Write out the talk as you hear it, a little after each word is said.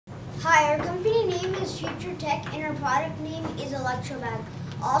Hi, our company name is Future Tech and our product name is Electrobag.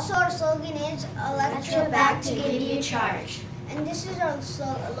 Also, our slogan is Electrobag to give you charge. And this is our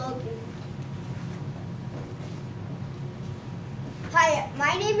slogan. Hi,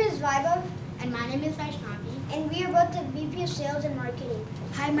 my name is Vaibhav. And my name is Vaishnavi. And we are both the VP of Sales and Marketing.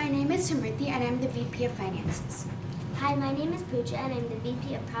 Hi, my name is Samrithi and I'm the VP of Finances. Hi, my name is Pooja and I'm the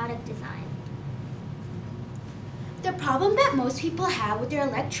VP of Product Design. The problem that most people have with their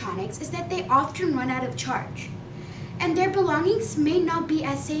electronics is that they often run out of charge, and their belongings may not be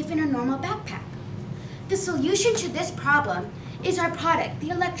as safe in a normal backpack. The solution to this problem is our product, the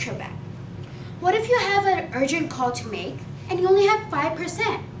Electrobag. What if you have an urgent call to make and you only have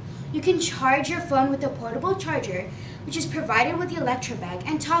 5%? You can charge your phone with a portable charger, which is provided with the Electrobag,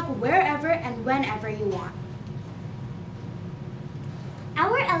 and talk wherever and whenever you want.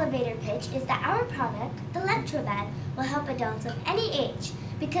 Our elevator pitch is that our product, the Electrobag, will help adults of any age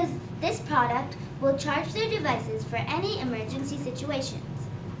because this product will charge their devices for any emergency situations.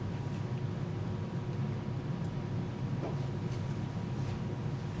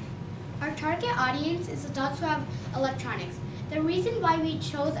 Our target audience is adults who have electronics. The reason why we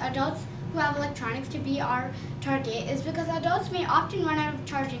chose adults who have electronics to be our target is because adults may often run out of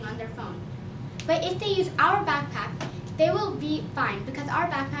charging on their phone. But if they use our backpack, they will be fine because our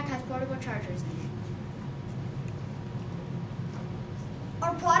backpack has portable chargers in it.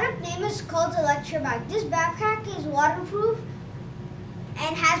 Our product name is called Electrobag. This backpack is waterproof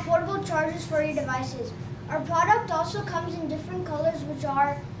and has portable chargers for your devices. Our product also comes in different colors, which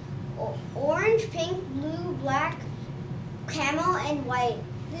are orange, pink, blue, black, camel, and white.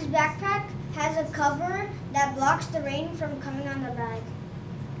 This backpack has a cover that blocks the rain from coming on the bag.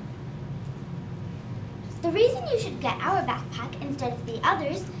 The reason you should get our backpack instead of the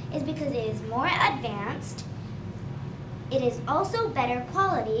others is because it is more advanced, it is also better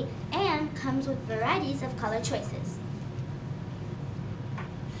quality, and comes with varieties of color choices.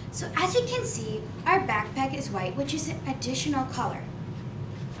 So as you can see, our backpack is white, which is an additional color.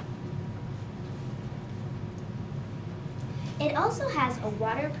 It also has a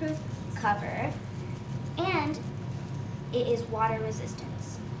waterproof cover, and it is water resistant.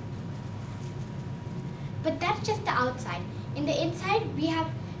 But that's just the outside. In the inside,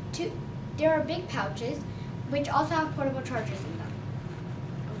 there are big pouches which also have portable chargers in them.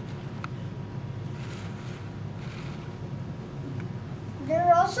 There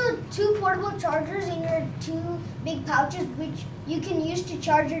are also 2 portable chargers in your 2 big pouches, which you can use to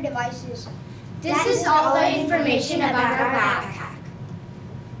charge your devices. This is all the information about our backpack.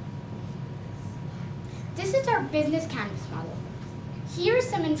 This is our business canvas model. Here is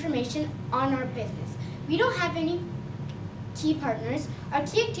some information on our business. We don't have any key partners. Our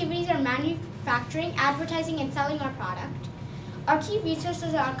key activities are manufacturing, advertising, and selling our product. Our key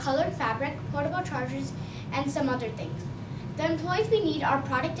resources are colored fabric, portable chargers, and some other things. The employees we need are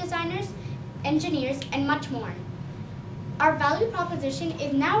product designers, engineers, and much more. Our value proposition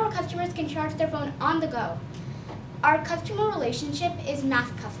is now our customers can charge their phone on the go. Our customer relationship is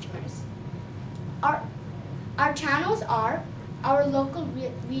mass customers. Our channels are our local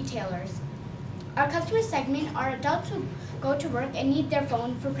retailers. Our customer segment are adults who go to work and need their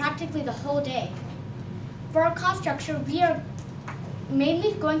phone for practically the whole day. For our cost structure, we are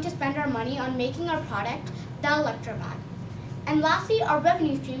mainly going to spend our money on making our product, the Electrobag. And lastly, our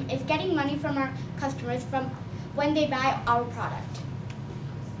revenue stream is getting money from our customers from when they buy our product.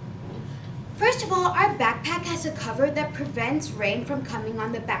 First of all, our backpack has a cover that prevents rain from coming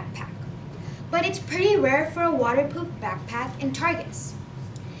on the backpack. But it's pretty rare for a waterproof backpack in Targets.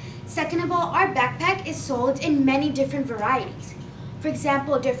 Second of all, our backpack is sold in many different varieties. For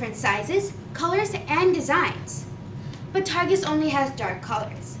example, different sizes, colors, and designs. But Targets only has dark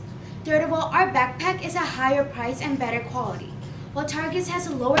colors. Third of all, our backpack is a higher price and better quality, while Targets has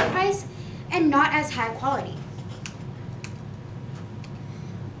a lower price and not as high quality.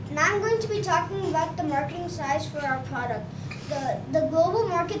 Now I'm going to be talking about the marketing size for our product. The global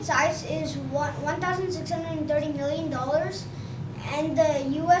market size is $1,630 million, and the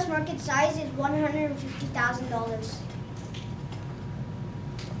U.S. market size is $150,000.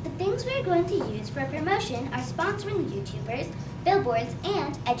 The things we're going to use for promotion are sponsoring YouTubers, billboards,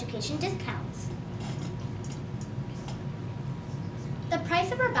 and education discounts. The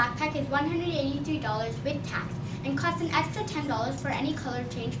price of our backpack is $183 with tax and costs an extra $10 for any color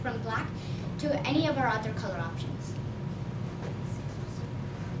change from black to any of our other color options.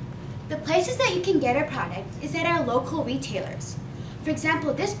 The places that you can get our product is at our local retailers. For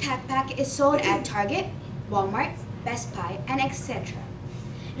example, this backpack is sold at Target, Walmart, Best Buy, and etc.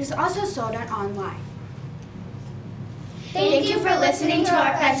 It is also sold online. Thank you for listening to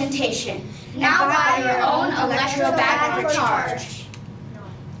our presentation. Now buy your own Electrobag for charge.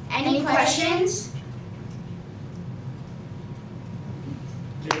 Any questions?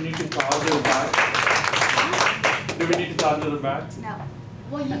 Do we need to charge the bag? Do we need to charge the bag? No.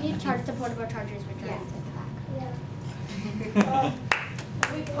 Well, you need to charge the portable chargers which are at the back. Yeah.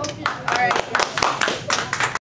 All right.